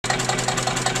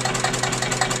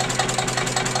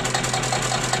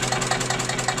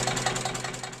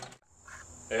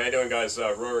guys?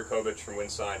 Rory from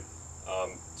Windsine.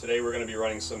 Today we're going to be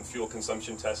running some fuel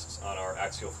consumption tests on our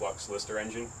Axial Flux Lister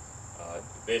engine.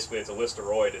 Basically it's a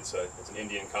Listeroid, it's an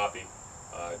Indian copy.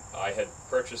 I had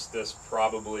purchased this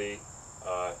probably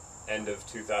end of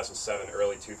 2007,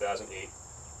 early 2008.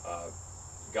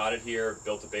 Got it here,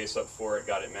 built a base up for it,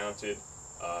 got it mounted,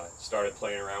 started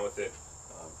playing around with it,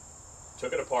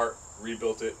 took it apart,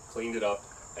 rebuilt it, cleaned it up,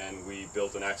 and we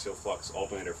built an Axial Flux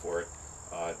alternator for it,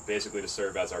 basically to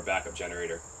serve as our backup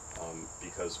generator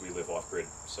because we live off-grid.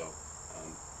 So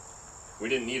we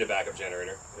didn't need a backup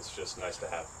generator, it's just nice to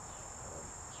have,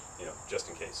 you know, just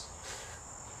in case.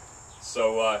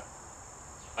 So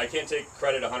I can't take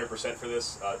credit 100% for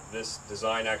this. This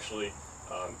design actually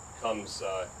comes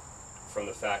from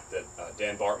the fact that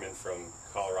Dan Bartman from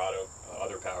Colorado,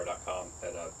 otherpower.com,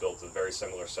 had built a very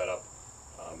similar setup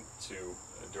to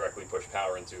directly push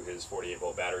power into his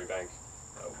 48-volt battery bank.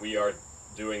 We are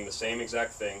doing the same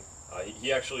exact thing.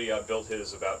 He actually built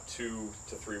his about 2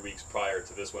 to 3 weeks prior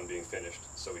to this one being finished,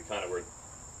 so we kind of were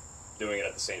doing it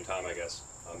at the same time, I guess.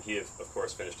 He, of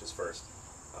course, finished his first.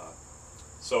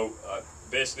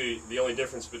 Basically, the only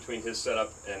difference between his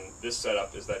setup and this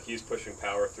setup is that he's pushing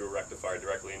power through a rectifier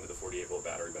directly into the 48-volt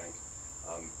battery bank.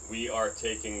 We are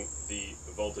taking the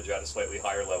voltage at a slightly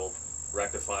higher level,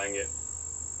 rectifying it,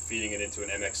 feeding it into an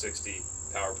MX60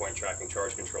 power point tracking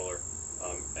charge controller,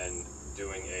 and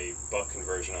doing a buck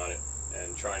conversion on it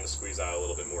and trying to squeeze out a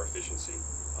little bit more efficiency.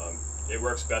 It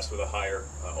works best with a higher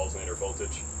alternator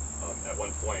voltage. At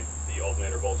one point, the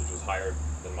alternator voltage was higher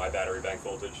than my battery bank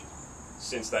voltage.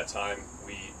 Since that time,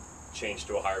 we changed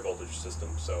to a higher voltage system,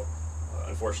 so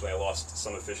unfortunately I lost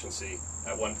some efficiency.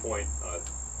 At one point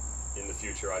in the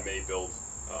future, I may build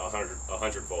a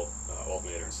 100 volt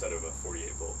alternator instead of a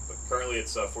 48 volt, but currently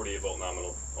it's a 48 volt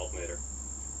nominal alternator.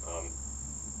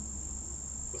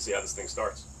 Let's see how this thing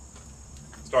starts.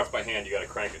 It starts by hand. You got to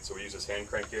crank it, so we use this hand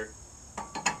crank here. You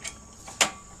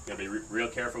got to be real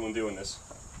careful when doing this.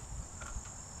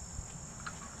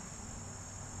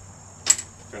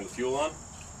 Turn the fuel on.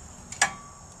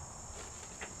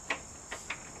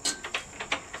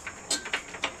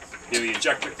 Hear the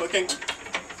ejector clicking.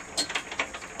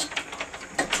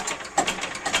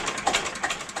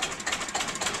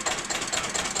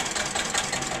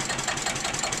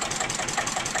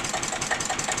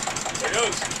 There it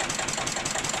goes.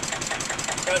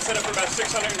 Got it set up for about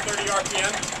 630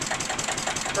 RPM.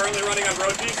 Currently running on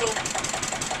road diesel.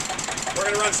 We're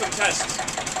going to run some tests.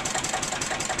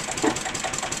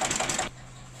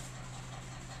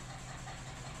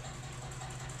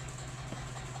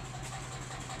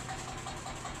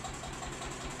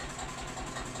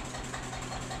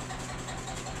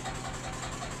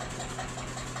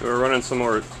 We're running some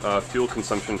more fuel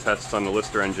consumption tests on the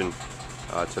Lister engine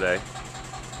today.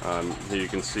 Here you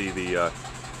can see the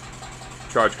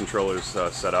charge controllers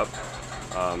set up.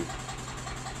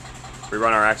 We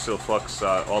run our Axial Flux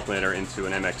alternator into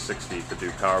an MX60 to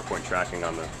do power point tracking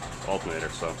on the alternator.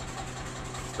 So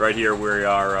right here we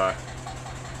are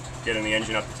getting the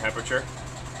engine up to temperature,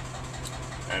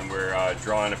 and we're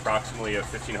drawing approximately a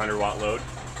 1500 watt load,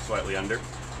 slightly under.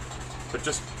 But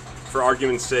just for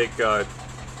argument's sake,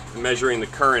 measuring the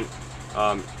current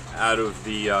out of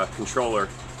the controller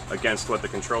against what the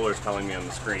controller is telling me on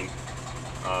the screen.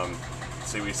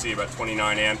 We see about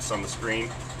 29 amps on the screen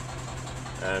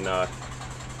and about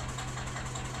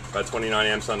 29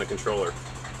 amps on the controller.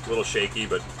 A little shaky,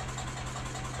 but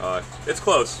it's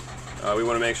close. We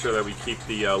want to make sure that we keep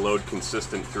the load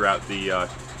consistent throughout the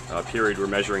period we're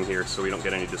measuring here, so we don't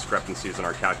get any discrepancies in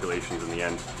our calculations in the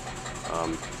end.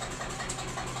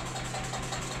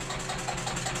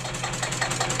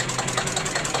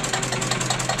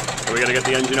 We got to get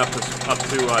the engine up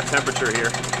to temperature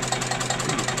here.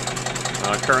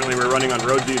 Currently we're running on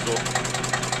road diesel.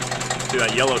 See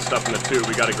that yellow stuff in the tube?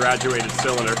 We got a graduated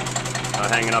cylinder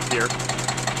hanging up here.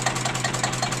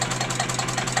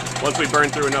 Once we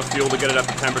burn through enough fuel to get it up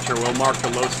to temperature, we'll mark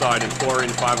the low side and pour in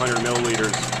 500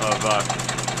 milliliters of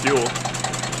fuel,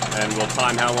 and we'll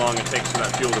time how long it takes for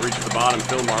that fuel to reach the bottom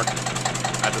fill mark.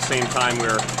 At the same time,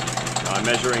 we're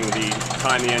measuring the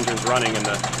time the engine's running and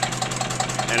the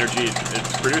energy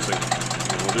it's producing.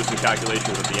 And we'll do some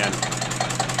calculations at the end.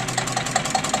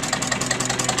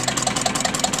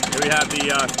 Here we have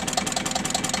the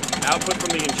output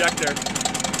from the injector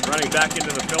running back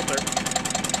into the filter.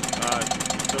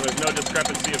 So there's no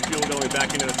discrepancy of fuel going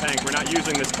back into the tank. We're not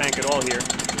using this tank at all here.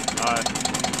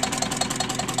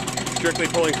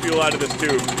 Strictly pulling fuel out of this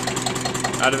tube,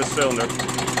 out of this cylinder.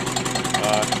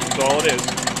 That's all it is.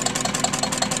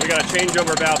 We got a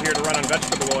changeover valve here to run on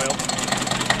vegetable oil.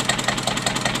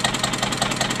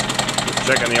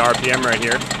 Checking the RPM right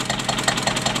here.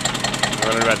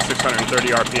 We're running about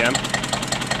 630 RPM.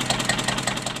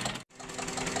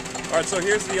 Alright, so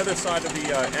here's the other side of the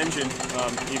engine.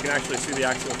 You can actually see the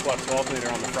axial flux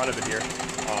alternator on the front of it here.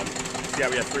 See how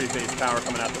we have three-phase power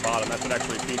coming out the bottom. That's what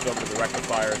actually feeds over to the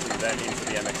rectifiers and then into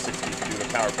the MX60 to do the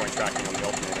power point tracking on the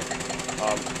alternator.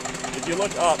 If you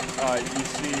look up, you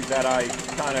see that I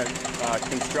kind of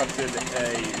constructed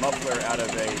a muffler out of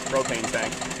a propane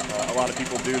tank. A lot of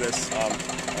people do this.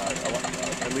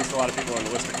 At least a lot of people in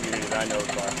the Lister community that I know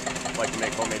like to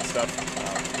make homemade stuff.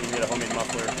 You can get a homemade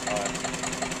muffler.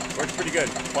 Works pretty good.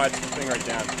 Quiets the thing right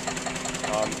down.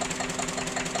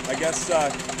 I guess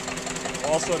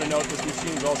also to note, this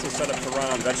machine is also set up to run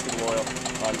on vegetable oil.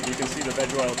 You can see the veg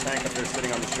oil tank up there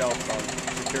sitting on the shelf,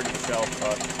 secured to the shelf.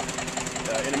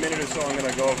 In a minute or so I'm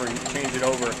going to go over and change it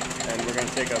over, and we're going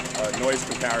to take a noise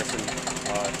comparison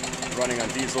running on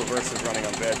diesel versus running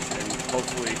on veg, and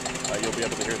hopefully you'll be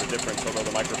able to hear the difference, although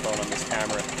the microphone on this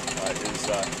camera is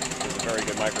a very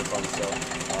good microphone, so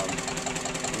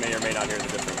you may or may not hear the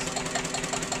difference.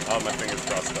 I'll have my fingers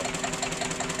crossed though.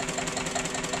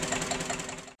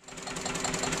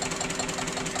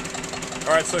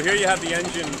 Alright, so here you have the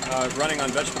engine running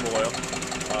on vegetable oil.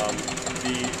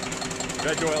 The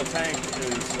veg oil tank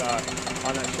is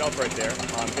on that shelf right there.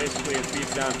 Basically it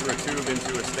feeds down through a tube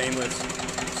into a stainless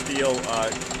steel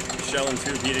shell and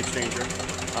tube heat exchanger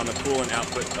on the coolant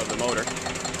output of the motor.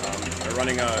 They're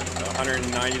running a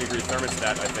 190-degree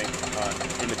thermostat, I think,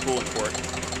 in the coolant port.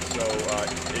 So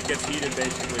it gets heated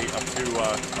basically up to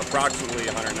approximately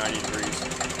 190 degrees,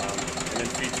 and then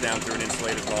feeds down through an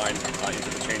insulated line into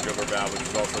the changeover valve, which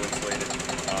is also insulated,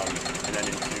 and then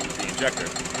into the injector.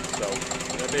 So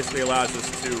that basically allows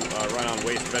us to run on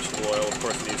waste vegetable oil. Of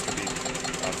course, it needs to be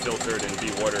filtered and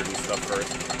dewatered and stuff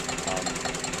first.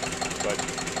 But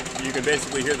you can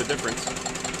basically hear the difference,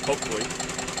 hopefully.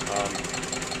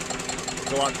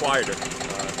 It's a lot quieter,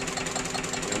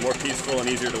 more peaceful and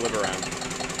easier to live around.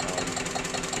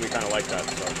 We kind of like that.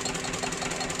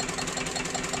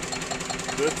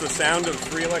 So it's the sound of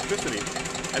free electricity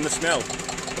and the smell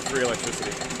of free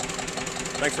electricity.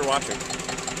 Thanks for watching.